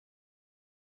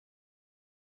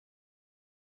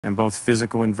and both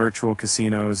physical and virtual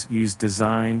casinos use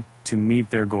design to meet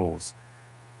their goals.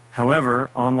 However,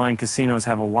 online casinos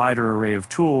have a wider array of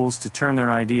tools to turn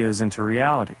their ideas into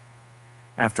reality.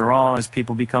 After all, as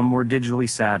people become more digitally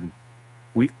saddened,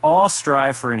 we all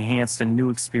strive for enhanced and new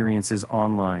experiences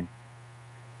online.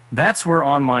 That's where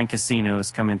online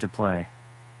casinos come into play.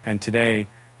 And today,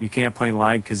 you can't play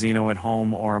live casino at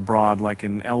home or abroad like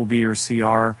in LB or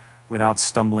CR without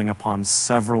stumbling upon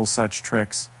several such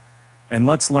tricks. And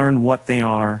let's learn what they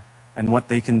are and what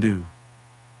they can do.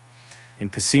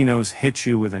 And casinos hit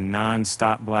you with a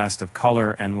non-stop blast of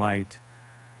color and light.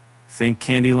 Think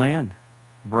Candyland.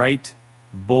 Bright,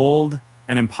 bold,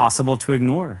 and impossible to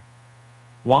ignore.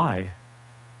 Why?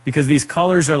 Because these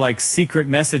colors are like secret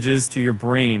messages to your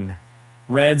brain.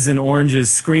 Reds and oranges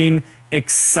scream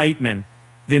excitement.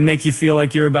 They make you feel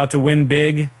like you're about to win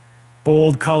big.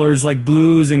 Bold colors like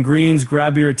blues and greens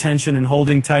grab your attention and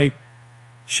holding tight.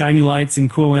 Shiny lights and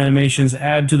cool animations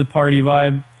add to the party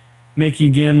vibe,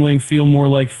 making gambling feel more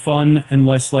like fun and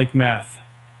less like math.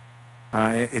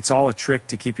 It's all a trick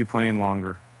to keep you playing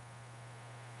longer.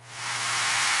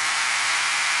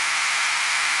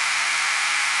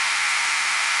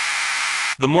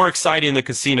 The more exciting the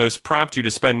casinos prompt you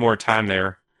to spend more time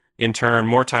there. In turn,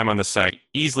 more time on the site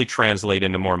easily translate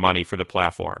into more money for the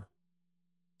platform.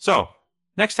 So,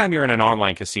 next time you're in an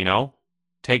online casino,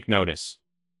 take notice.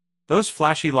 Those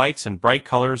flashy lights and bright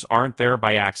colors aren't there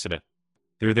by accident.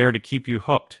 They're there to keep you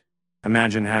hooked.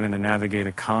 Imagine having to navigate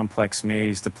a complex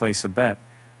maze to place a bet.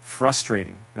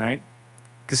 Frustrating, right?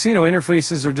 Casino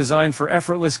interfaces are designed for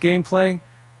effortless gameplay.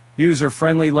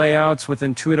 User-friendly layouts with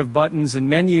intuitive buttons and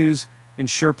menus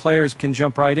ensure players can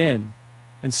jump right in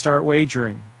and start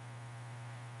wagering.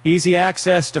 Easy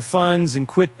access to funds and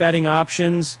quick betting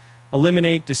options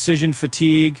eliminate decision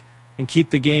fatigue and keep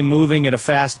the game moving at a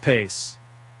fast pace.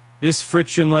 This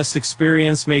frictionless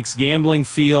experience makes gambling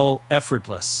feel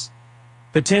effortless,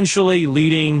 potentially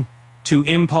leading to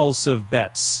impulsive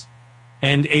bets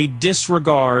and a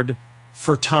disregard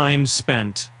for time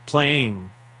spent playing.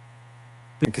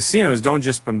 The casinos don't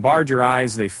just bombard your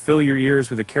eyes, they fill your ears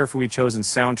with a carefully chosen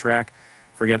soundtrack.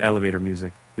 Forget elevator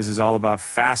music. This is all about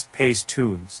fast-paced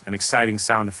tunes and exciting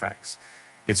sound effects.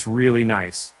 It's really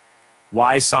nice.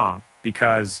 Why song?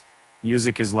 Because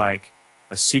music is like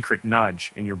a secret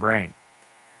nudge in your brain.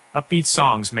 Upbeat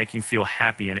songs make you feel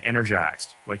happy and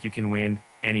energized, like you can win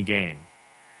any game.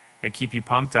 They keep you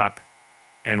pumped up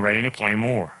and ready to play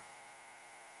more.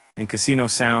 And casino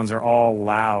sounds are all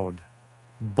loud,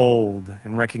 bold,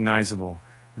 and recognizable.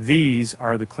 These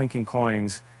are the clinking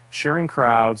coins, sharing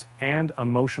crowds, and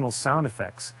emotional sound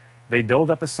effects. They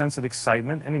build up a sense of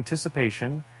excitement and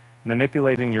anticipation,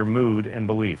 manipulating your mood and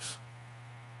beliefs.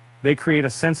 They create a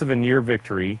sense of a near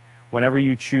victory whenever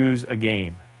you choose a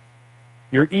game.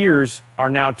 Your ears are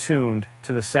now tuned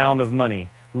to the sound of money,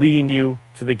 leading you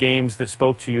to the games that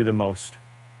spoke to you the most.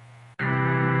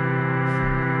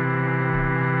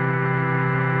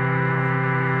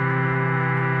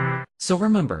 So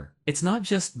remember, it's not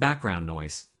just background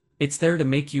noise. It's there to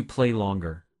make you play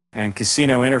longer. And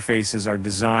casino interfaces are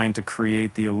designed to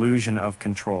create the illusion of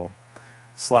control.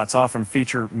 Slots often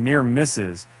feature near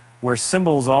misses, where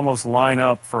symbols almost line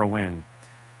up for a win.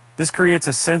 This creates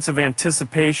a sense of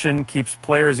anticipation, keeps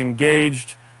players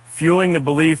engaged, fueling the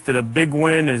belief that a big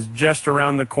win is just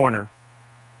around the corner.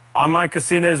 Online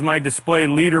casinos might display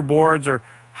leaderboards or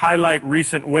highlight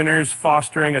recent winners,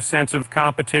 fostering a sense of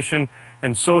competition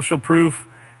and social proof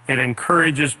that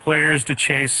encourages players to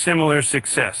chase similar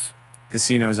success.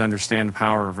 Casinos understand the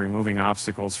power of removing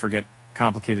obstacles. Forget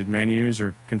complicated menus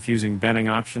or confusing betting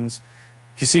options.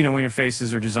 Casino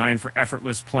interfaces are designed for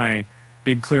effortless play.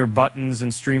 Big clear buttons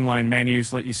and streamlined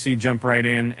menus let you see jump right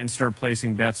in and start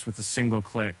placing bets with a single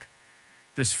click.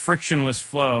 This frictionless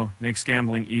flow makes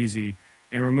gambling easy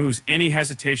and removes any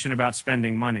hesitation about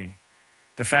spending money.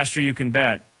 The faster you can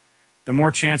bet, the more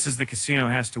chances the casino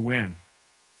has to win.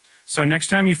 So next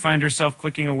time you find yourself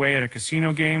clicking away at a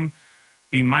casino game,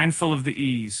 be mindful of the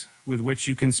ease with which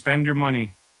you can spend your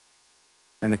money.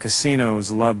 And the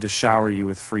casinos love to shower you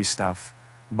with free stuff,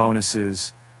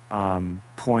 bonuses,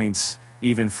 points,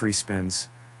 even free spins.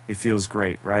 It feels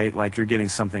great, right? Like you're getting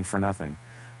something for nothing.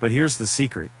 But here's the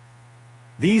secret.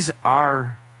 These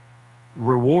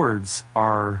rewards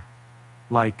are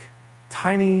like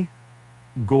tiny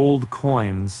gold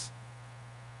coins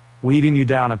leading you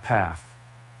down a path.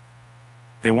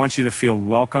 They want you to feel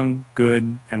welcome,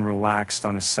 good, and relaxed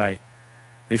on a site.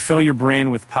 They fill your brain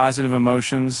with positive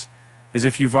emotions as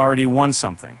if you've already won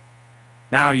something.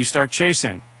 Now you start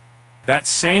chasing that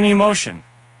same emotion,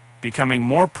 becoming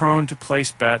more prone to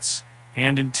place bets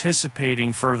and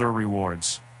anticipating further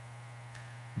rewards.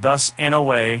 Thus, in a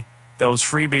way, those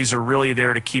freebies are really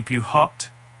there to keep you hooked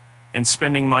and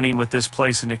spending money with this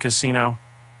place in the casino.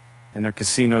 And their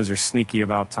casinos are sneaky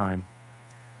about time.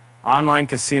 Online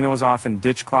casinos often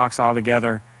ditch clocks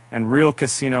altogether, and real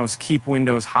casinos keep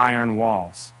windows high on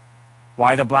walls.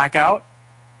 Why the blackout?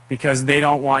 Because they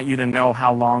don't want you to know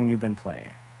how long you've been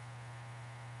playing.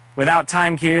 Without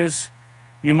time cues,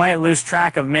 you might lose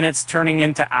track of minutes turning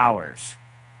into hours.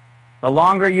 The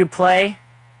longer you play,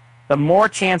 the more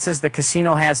chances the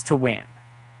casino has to win.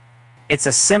 It's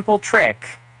a simple trick,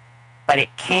 but it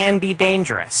can be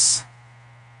dangerous.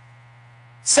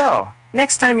 So,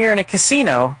 next time you're in a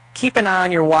casino, keep an eye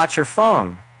on your watch or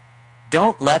phone.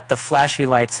 Don't let the flashy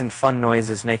lights and fun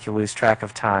noises make you lose track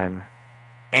of time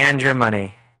and your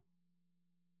money.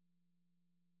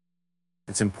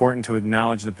 It's important to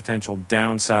acknowledge the potential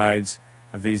downsides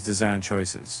of these design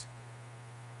choices.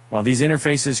 While these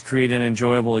interfaces create an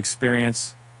enjoyable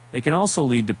experience, they can also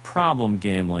lead to problem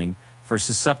gambling for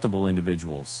susceptible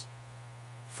individuals.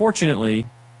 Fortunately,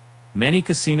 many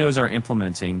casinos are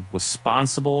implementing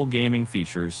responsible gaming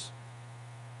features,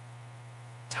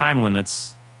 time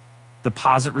limits,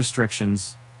 deposit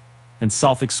restrictions, and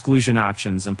self-exclusion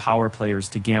options empower players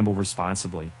to gamble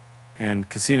responsibly. And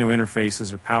casino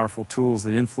interfaces are powerful tools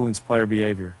that influence player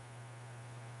behavior.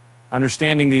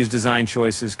 Understanding these design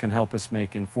choices can help us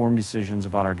make informed decisions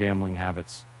about our gambling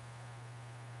habits.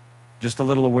 Just a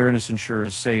little awareness ensures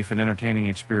a safe and entertaining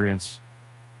experience,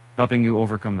 helping you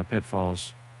overcome the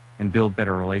pitfalls and build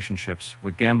better relationships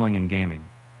with gambling and gaming.